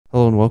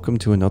Hello and welcome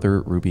to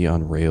another Ruby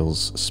on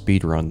Rails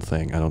speedrun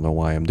thing. I don't know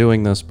why I'm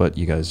doing this, but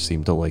you guys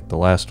seem to like the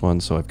last one,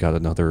 so I've got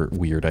another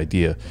weird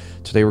idea.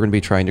 Today we're going to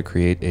be trying to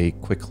create a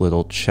quick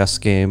little chess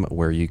game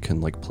where you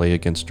can like play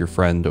against your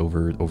friend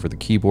over the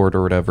keyboard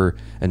or whatever,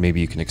 and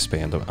maybe you can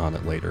expand on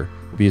it later.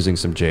 We'll be using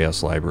some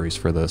JS libraries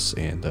for this,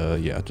 and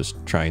yeah,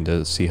 just trying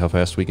to see how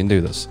fast we can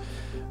do this.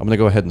 I'm going to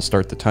go ahead and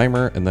start the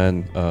timer, and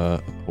then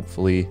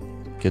hopefully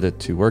get it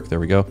to work. There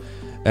we go.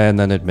 And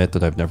then admit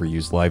that I've never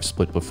used live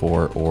split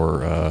before,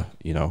 or,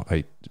 you know,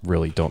 I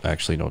really don't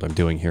actually know what I'm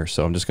doing here.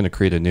 So I'm just going to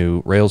create a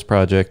new Rails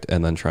project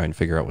and then try and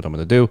figure out what I'm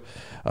going to do.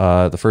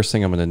 The first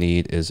thing I'm going to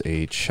need is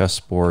a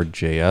chessboard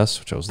JS,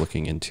 which I was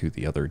looking into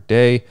the other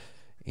day,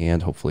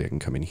 and hopefully I can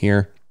come in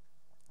here.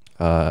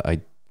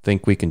 I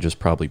think we can just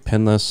probably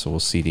pin this, so we'll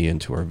CD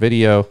into our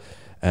video,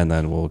 and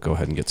then we'll go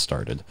ahead and get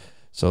started.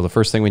 So the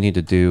first thing we need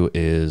to do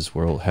is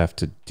we'll have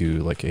to do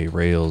like a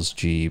Rails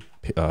G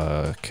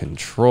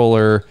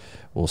controller.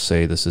 We'll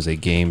say this is a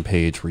game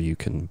page where you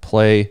can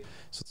play.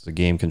 So it's a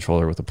game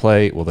controller with a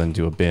play. We'll then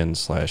do a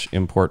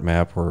bin/import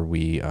map where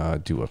we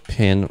do a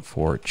pin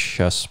for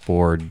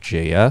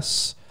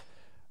chessboard.js.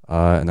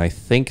 And I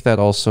think that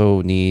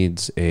also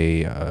needs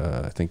a,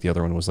 I think the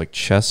other one was like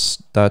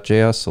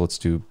chess.js. So let's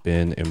do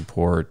bin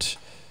import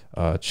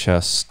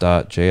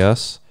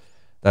chess.js.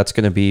 That's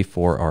going to be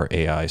for our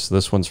AI. So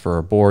this one's for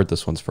our board.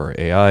 This one's for our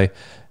AI.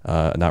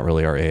 Not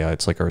really our AI.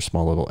 It's like our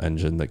small little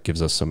engine that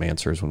gives us some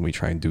answers when we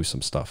try and do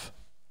some stuff.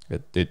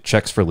 It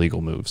checks for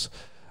legal moves.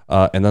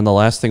 And then the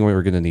last thing we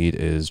were going to need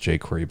is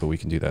jQuery, but we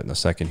can do that in a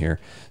second here.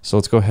 So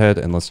let's go ahead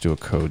and let's do a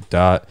code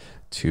dot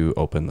to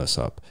open this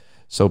up.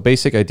 So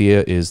basic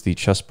idea is the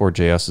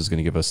chessboard.js is going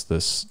to give us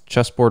this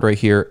chessboard right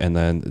here, and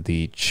then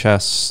the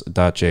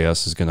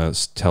chess.js is going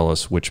to tell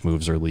us which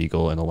moves are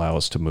legal and allow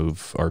us to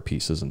move our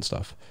pieces and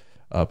stuff.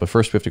 But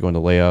first we have to go into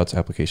layouts,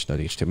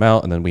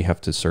 application.html, and then we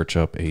have to search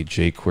up a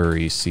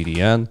jQuery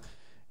CDN.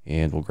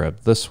 And we'll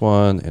grab this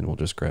one, and we'll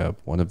just grab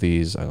one of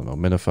these, I don't know,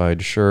 minified,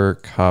 sure,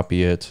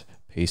 copy it,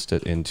 paste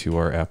it into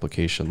our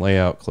application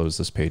layout, close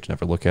this page,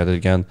 never look at it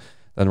again.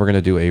 Then we're going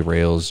to do a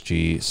Rails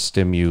G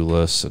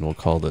stimulus, and we'll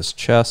call this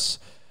chess.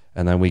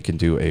 And then we can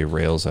do a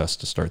Rails S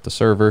to start the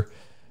server.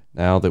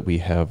 Now that we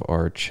have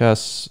our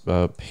chess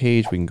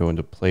page, we can go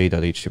into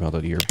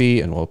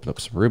play.html.erb, and we'll open up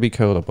some Ruby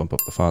code. I'll bump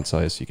up the font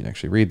size so you can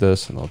actually read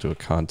this, and I'll do a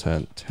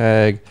content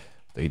tag,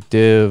 a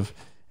div,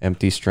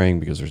 empty string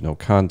because there's no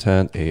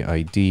content, a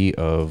ID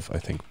of, I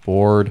think,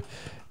 board.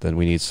 Then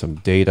we need some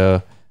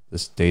data.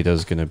 This data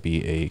is going to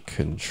be a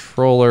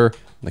controller.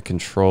 And the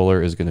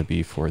controller is going to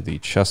be for the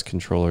chess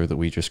controller that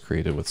we just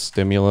created with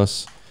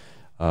stimulus.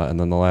 And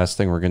then the last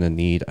thing we're going to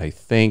need, I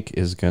think,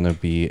 is going to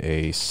be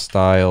a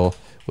style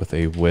with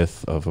a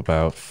width of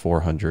about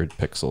 400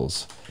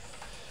 pixels.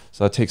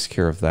 So that takes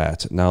care of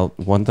that. Now,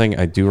 one thing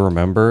I do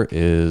remember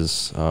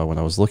is when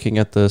I was looking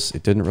at this,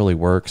 it didn't really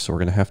work. So we're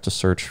going to have to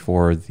search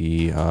for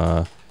the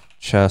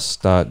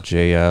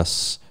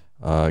chess.js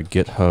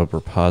GitHub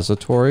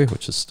repository,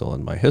 which is still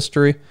in my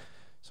history.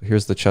 So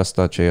here's the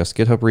chess.js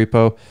GitHub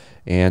repo.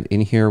 And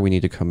in here, we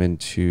need to come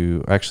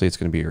into, actually, it's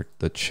going to be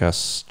the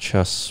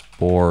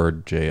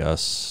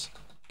chessboard.js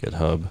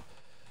GitHub.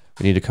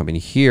 We need to come in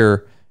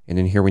here. And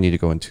in here, we need to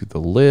go into the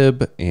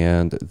lib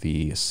and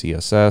the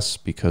CSS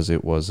because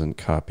it wasn't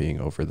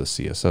copying over the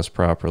CSS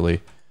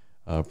properly.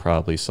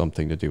 Probably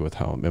something to do with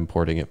how I'm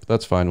importing it, but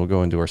that's fine. We'll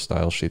go into our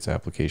style sheets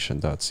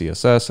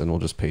application.css, and we'll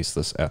just paste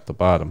this at the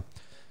bottom.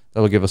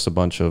 That'll give us a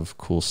bunch of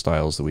cool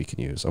styles that we can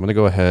use. I'm going to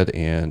go ahead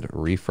and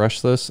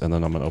refresh this, and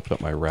then I'm going to open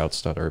up my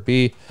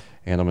routes.rb,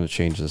 and I'm going to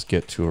change this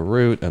get to a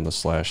root and the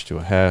slash to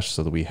a hash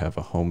so that we have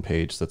a home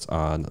page that's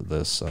on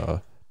this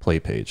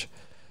play page.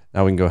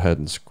 Now we can go ahead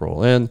and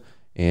scroll in.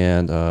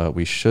 And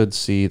we should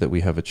see that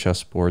we have a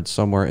chessboard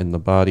somewhere in the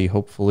body.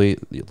 Hopefully,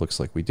 it looks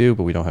like we do,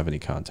 but we don't have any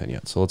content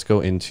yet. So let's go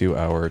into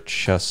our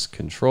chess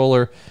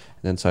controller.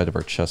 And inside of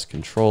our chess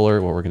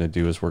controller, what we're going to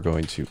do is we're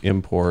going to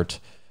import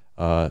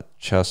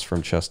chess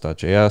from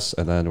chess.js.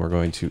 And then we're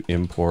going to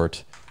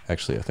import,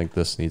 actually, I think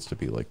this needs to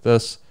be like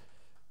this.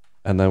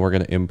 And then we're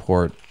going to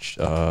import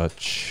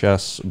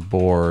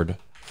chessboard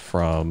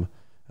from,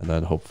 and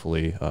then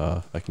hopefully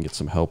I can get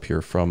some help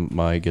here from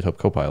my GitHub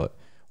Copilot.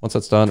 Once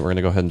that's done, we're going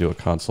to go ahead and do a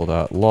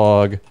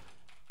console.log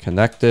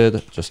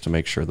connected just to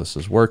make sure this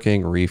is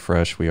working.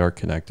 Refresh, we are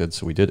connected.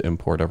 So we did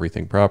import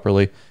everything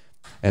properly.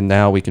 And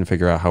now we can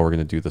figure out how we're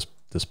going to do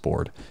this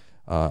board.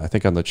 I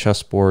think on the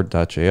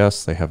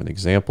chessboard.js, they have an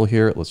example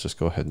here. Let's just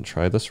go ahead and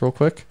try this real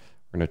quick.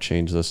 We're going to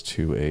change this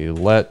to a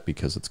let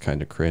because it's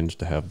kind of cringe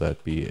to have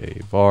that be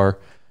a var.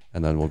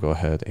 And then we'll go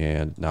ahead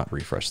and not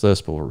refresh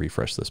this, but we'll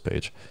refresh this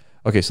page.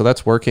 Okay, so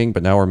that's working,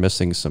 but now we're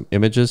missing some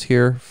images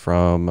here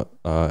from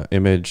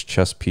image,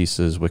 chess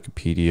pieces,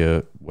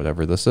 Wikipedia,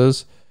 whatever this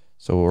is.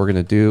 So what we're going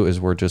to do is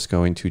we're just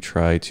going to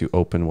try to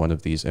open one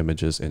of these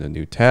images in a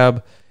new tab.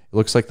 It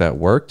looks like that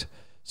worked.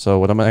 So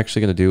what I'm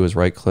actually going to do is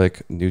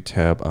right-click, new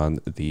tab on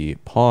the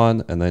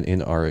pawn, and then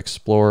in our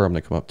Explorer, I'm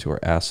going to come up to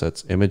our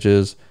Assets,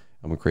 Images.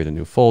 I'm going to create a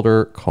new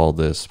folder, call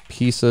this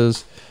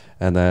Pieces,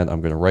 and then I'm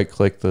going to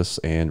right-click this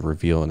and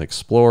reveal an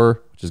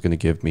Explorer, which is going to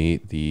give me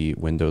the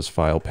Windows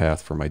file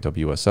path for my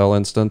WSL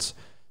instance.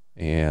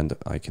 And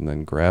I can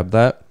then grab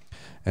that.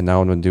 And now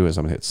what I'm going to do is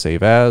I'm going to hit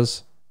Save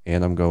As,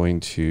 and I'm going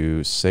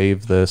to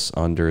save this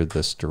under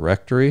this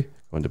directory.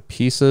 Go into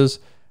Pieces.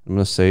 I'm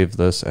going to save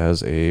this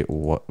as a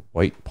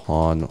white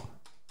pawn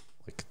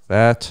like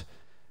that.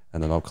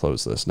 And then I'll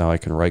close this. Now I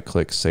can right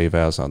click Save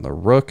As on the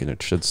rook, and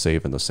it should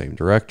save in the same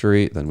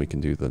directory. Then we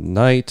can do the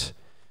knight.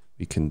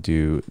 We can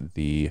do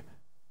the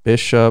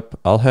bishop.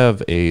 I'll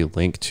have a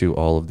link to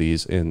all of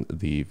these in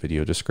the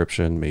video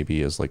description,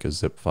 maybe as like a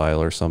zip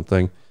file or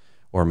something.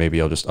 Or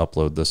maybe I'll just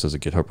upload this as a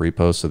GitHub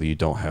repo so that you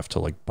don't have to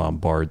like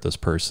bombard this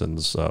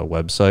person's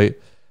website.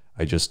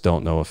 I just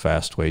don't know a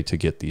fast way to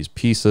get these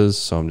pieces,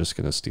 so I'm just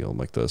going to steal them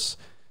like this.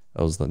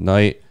 That was the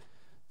knight,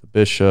 the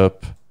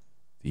bishop,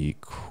 the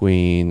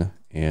queen,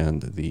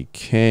 and the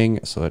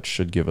king. So that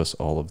should give us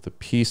all of the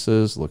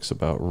pieces. Looks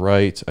about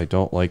right. I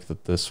don't like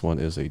that this one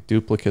is a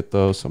duplicate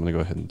though, so I'm going to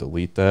go ahead and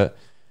delete that.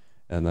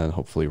 And then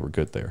hopefully we're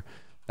good there.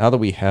 Now that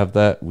we have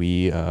that,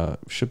 we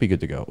should be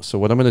good to go. So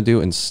what I'm going to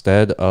do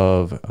instead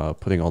of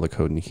putting all the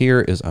code in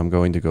here is I'm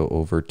going to go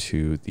over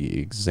to the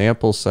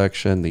example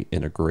section, the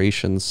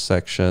integrations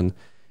section,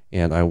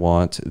 and I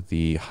want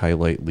the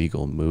highlight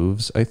legal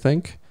moves, I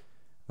think.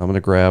 I'm going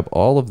to grab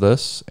all of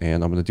this,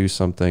 and I'm going to do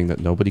something that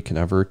nobody can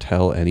ever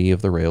tell any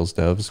of the Rails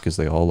devs because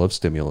they all love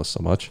stimulus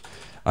so much.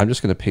 I'm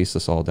just going to paste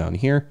this all down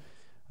here,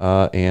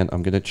 and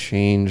I'm going to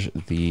change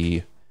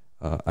the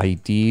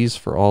IDs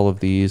for all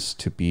of these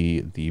to be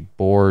the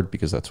board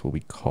because that's what we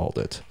called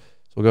it.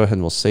 So we'll go ahead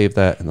and we'll save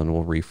that, and then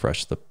we'll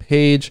refresh the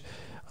page.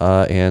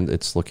 And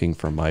it's looking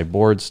for my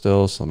board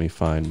still, so let me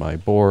find my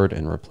board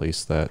and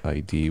replace that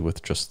ID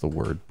with just the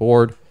word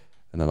board.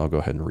 And then I'll go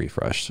ahead and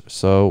refresh.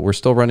 So we're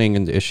still running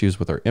into issues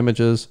with our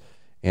images,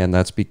 and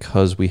that's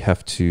because we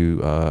have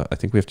to, I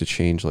think we have to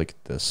change like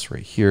this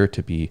right here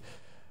to be,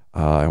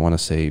 I want to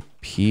say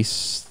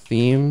piece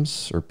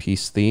themes or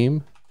piece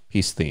theme.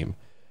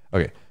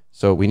 Okay,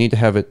 so we need to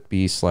have it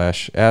be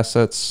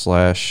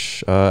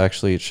 /assets/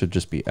 actually it should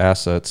just be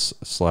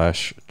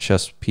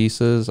assets/chess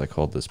pieces. I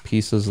called this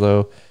pieces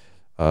though,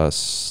 /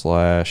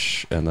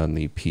 and then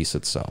the piece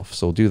itself.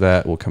 So we'll do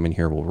that. We'll come in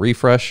here, we'll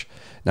refresh.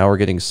 Now we're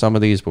getting some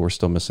of these, but we're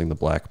still missing the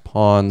black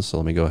pawn. So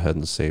let me go ahead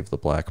and save the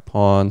black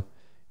pawn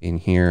in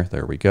here.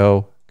 There we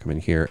go. Come in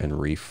here and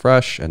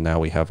refresh. And now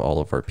we have all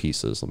of our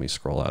pieces. Let me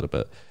scroll out a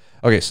bit.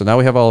 Okay, so now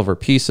we have all of our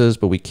pieces,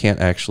 but we can't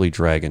actually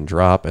drag and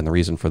drop. And the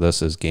reason for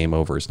this is game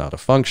over is not a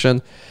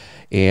function.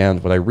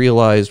 And what I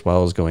realized while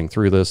I was going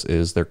through this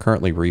is they're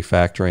currently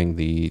refactoring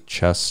the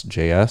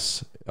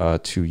chess.js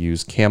to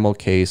use camel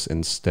case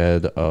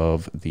instead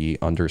of the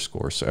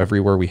underscore. So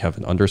everywhere we have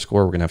an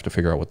underscore, we're going to have to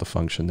figure out what the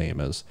function name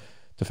is.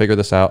 To figure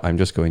this out, I'm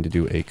just going to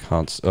do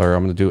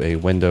a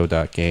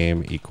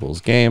window.game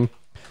equals game.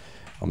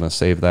 I'm going to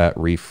save that,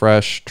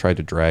 refresh, try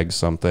to drag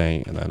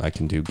something, and then I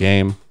can do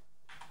game.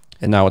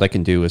 And now what I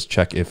can do is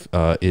check if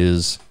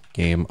is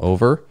game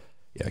over.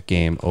 Yeah,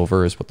 game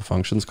over is what the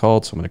function's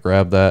called. So I'm going to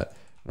grab that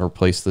and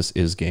replace this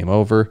is game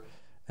over.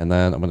 And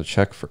then I'm going to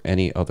check for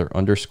any other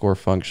underscore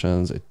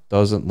functions. It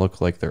doesn't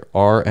look like there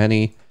are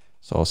any.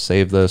 So I'll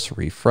save this,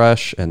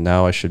 refresh, and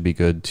now I should be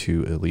good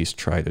to at least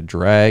try to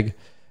drag.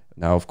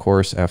 Now, of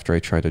course, after I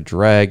try to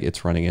drag,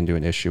 it's running into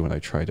an issue when I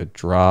try to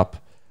drop.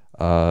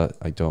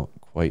 I don't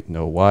quite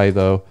know why,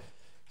 though.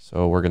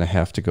 So we're going to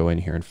have to go in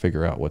here and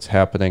figure out what's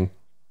happening.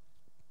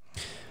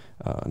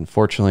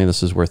 Unfortunately,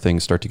 this is where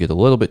things start to get a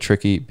little bit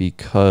tricky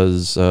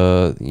because,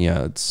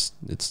 yeah,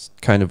 it's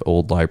kind of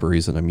old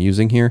libraries that I'm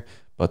using here,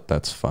 but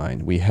that's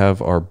fine. We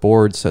have our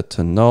board set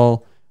to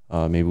null.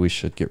 Maybe we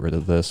should get rid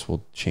of this.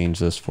 We'll change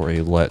this for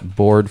a let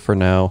board for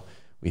now.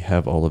 We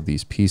have all of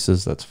these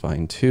pieces. That's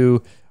fine,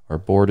 too. Our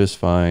board is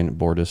fine.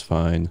 Board is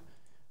fine.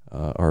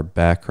 Our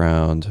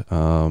background,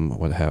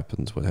 what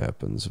happens?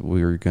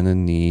 We're going to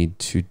need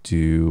to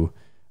do,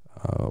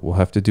 we'll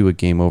have to do a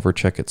game over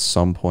check at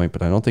some point,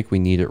 but I don't think we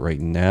need it right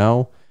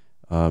now.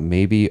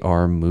 Maybe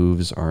our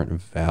moves aren't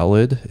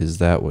valid. Is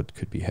that what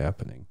could be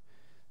happening?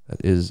 That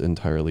is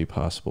entirely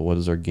possible. What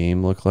does our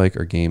game look like?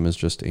 Our game is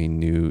just a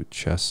new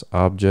chess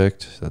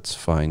object. That's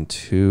fine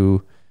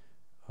too.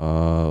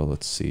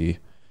 Let's see.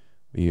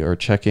 We are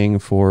checking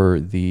for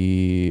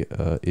the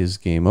is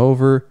game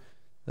over.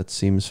 That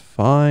seems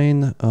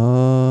fine.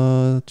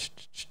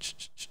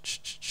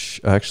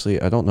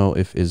 Actually, I don't know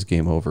if is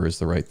game over is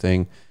the right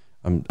thing.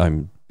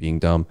 I'm being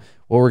dumb.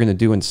 What we're going to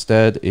do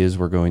instead is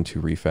we're going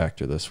to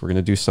refactor this. We're going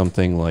to do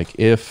something like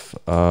if,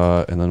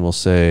 and then we'll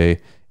say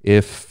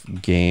if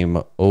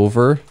game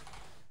over,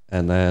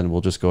 and then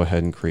we'll just go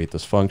ahead and create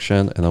this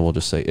function, and then we'll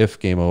just say if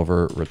game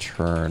over,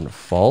 return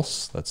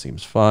false. That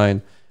seems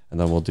fine. And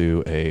then we'll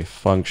do a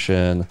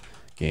function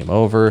game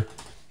over.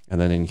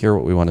 And then in here,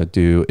 what we want to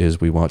do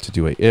is we want to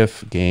do a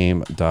if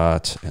game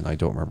dot, and I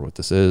don't remember what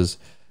this is,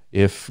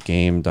 if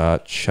game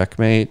dot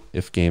checkmate,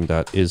 if game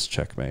dot is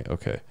checkmate.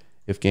 Okay.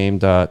 If game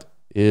dot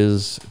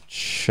is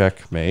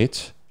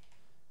checkmate,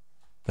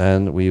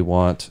 then we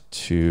want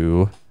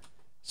to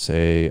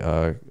say,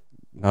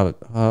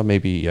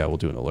 maybe, yeah, we'll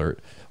do an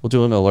alert. We'll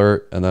do an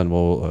alert, and then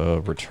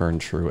we'll return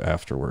true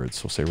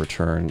afterwards. We'll say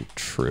return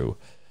true.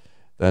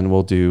 Then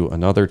we'll do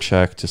another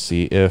check to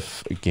see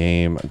if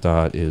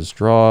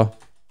game.isDraw.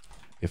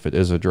 If it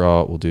is a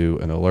draw, we'll do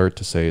an alert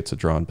to say it's a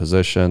drawn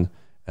position,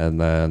 and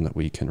then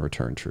we can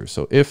return true.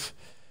 So if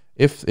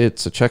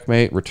it's a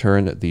checkmate,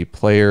 return the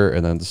player,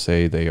 and then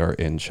say they are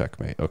in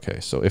checkmate. Okay,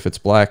 so if it's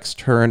black's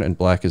turn and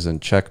black is in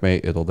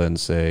checkmate, it'll then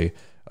say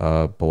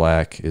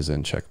black is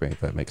in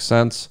checkmate. That makes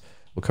sense.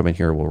 We'll come in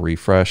here, we'll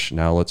refresh.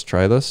 Now let's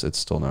try this. It's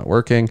still not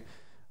working.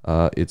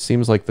 It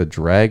seems like the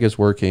drag is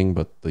working,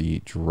 but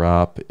the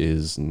drop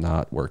is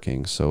not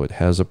working. So it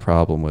has a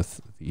problem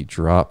with the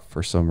drop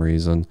for some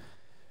reason.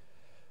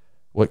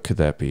 What could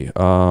that be?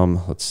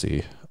 Let's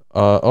see.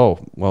 Oh,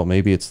 well,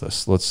 maybe it's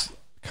this. Let's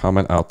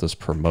comment out this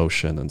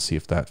promotion and see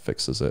if that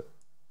fixes it.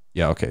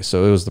 Yeah, okay,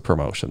 so it was the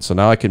promotion. So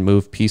now I can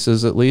move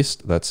pieces at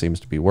least. That seems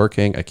to be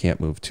working. I can't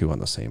move two on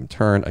the same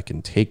turn. I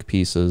can take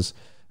pieces.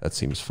 That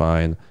seems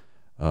fine.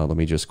 Let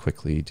me just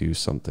quickly do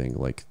something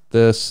like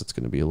this. It's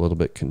going to be a little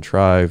bit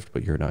contrived,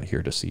 but you're not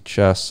here to see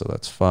chess, so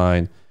that's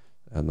fine.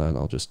 And then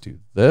I'll just do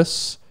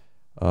this.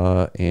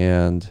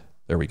 And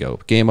there we go.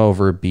 Game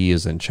over. B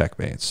is in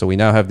checkmate. So we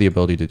now have the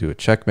ability to do a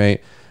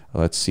checkmate.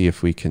 Let's see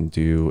if we can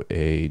do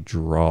a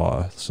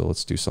draw. So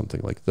let's do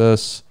something like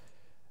this.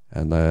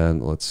 And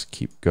then let's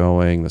keep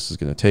going. This is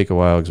going to take a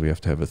while because we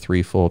have to have a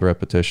threefold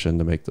repetition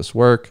to make this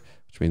work,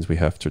 which means we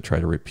have to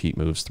try to repeat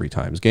moves 3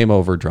 times. Game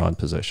over, drawn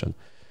position.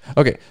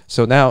 Okay,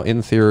 so now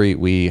in theory,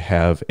 we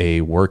have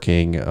a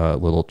working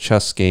little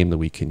chess game that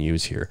we can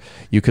use here.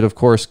 You could, of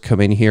course,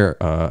 come in here.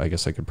 I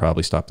guess I could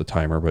probably stop the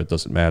timer, but it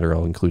doesn't matter.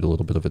 I'll include a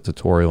little bit of a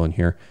tutorial in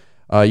here.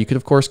 You could,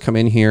 of course, come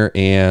in here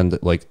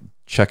and like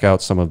check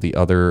out some of the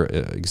other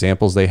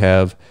examples they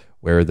have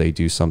where they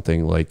do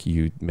something like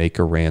you make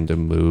a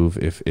random move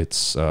if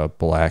it's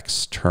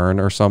black's turn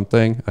or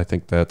something. I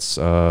think that's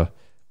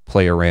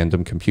play a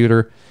random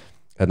computer.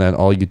 And then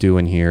all you do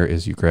in here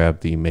is you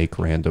grab the make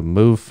random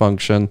move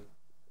function.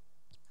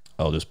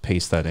 I'll just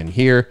paste that in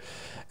here.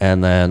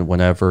 And then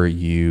whenever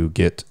you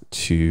get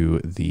to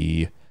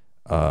the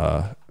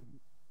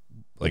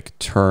like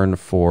turn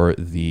for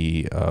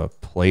the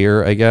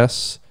player, I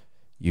guess,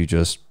 you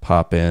just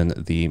pop in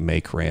the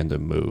make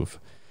random move.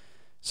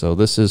 So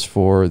this is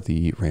for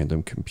the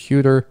random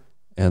computer.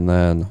 And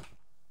then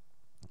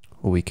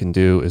what we can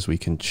do is we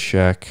can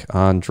check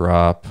on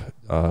drop,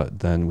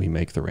 then we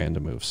make the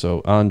random move.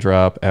 So on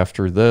drop,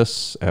 after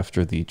this,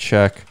 after the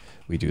check,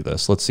 we do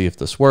this. Let's see if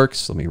this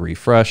works. Let me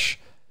refresh.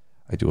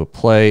 I do a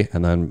play,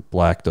 and then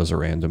black does a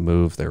random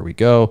move. There we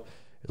go.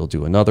 It'll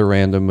do another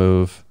random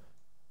move,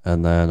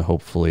 and then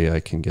hopefully I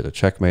can get a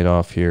checkmate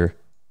off here.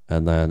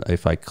 And then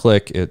if I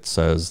click, it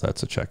says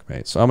that's a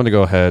checkmate. So I'm going to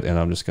go ahead and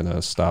I'm just going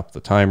to stop the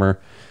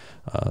timer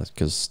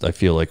because I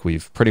feel like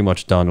we've pretty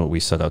much done what we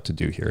set out to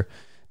do here.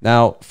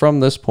 Now,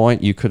 from this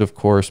point, you could, of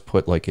course,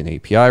 put like an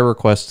API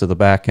request to the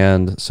back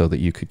end so that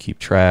you could keep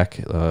track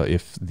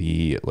if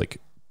the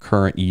like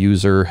current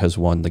user has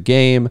won the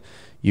game.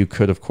 You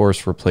could, of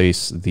course,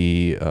 replace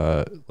the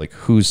like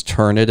whose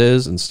turn it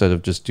is instead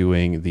of just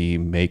doing the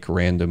make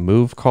random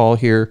move call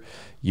here.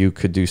 You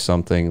could do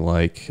something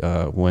like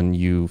when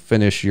you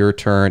finish your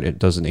turn, it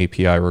does an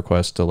API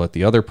request to let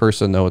the other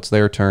person know it's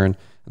their turn.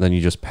 And then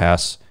you just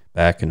pass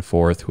back and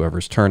forth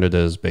whoever's turn it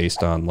is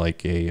based on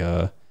like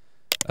a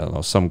I don't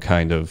know, some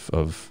kind of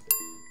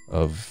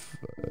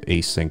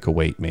async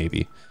await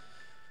maybe.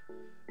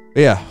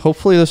 But yeah,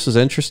 hopefully this is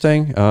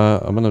interesting.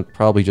 I'm going to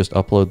probably just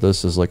upload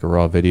this as like a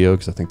raw video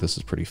because I think this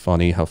is pretty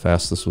funny how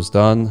fast this was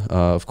done.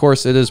 Of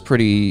course, it is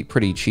pretty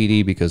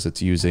cheaty because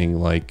it's using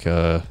like,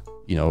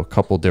 you know, a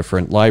couple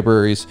different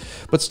libraries.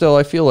 But still,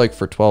 I feel like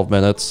for 12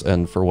 minutes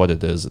and for what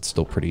it is, it's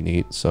still pretty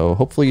neat. So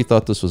hopefully you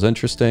thought this was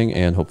interesting,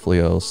 and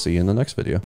hopefully I'll see you in the next video.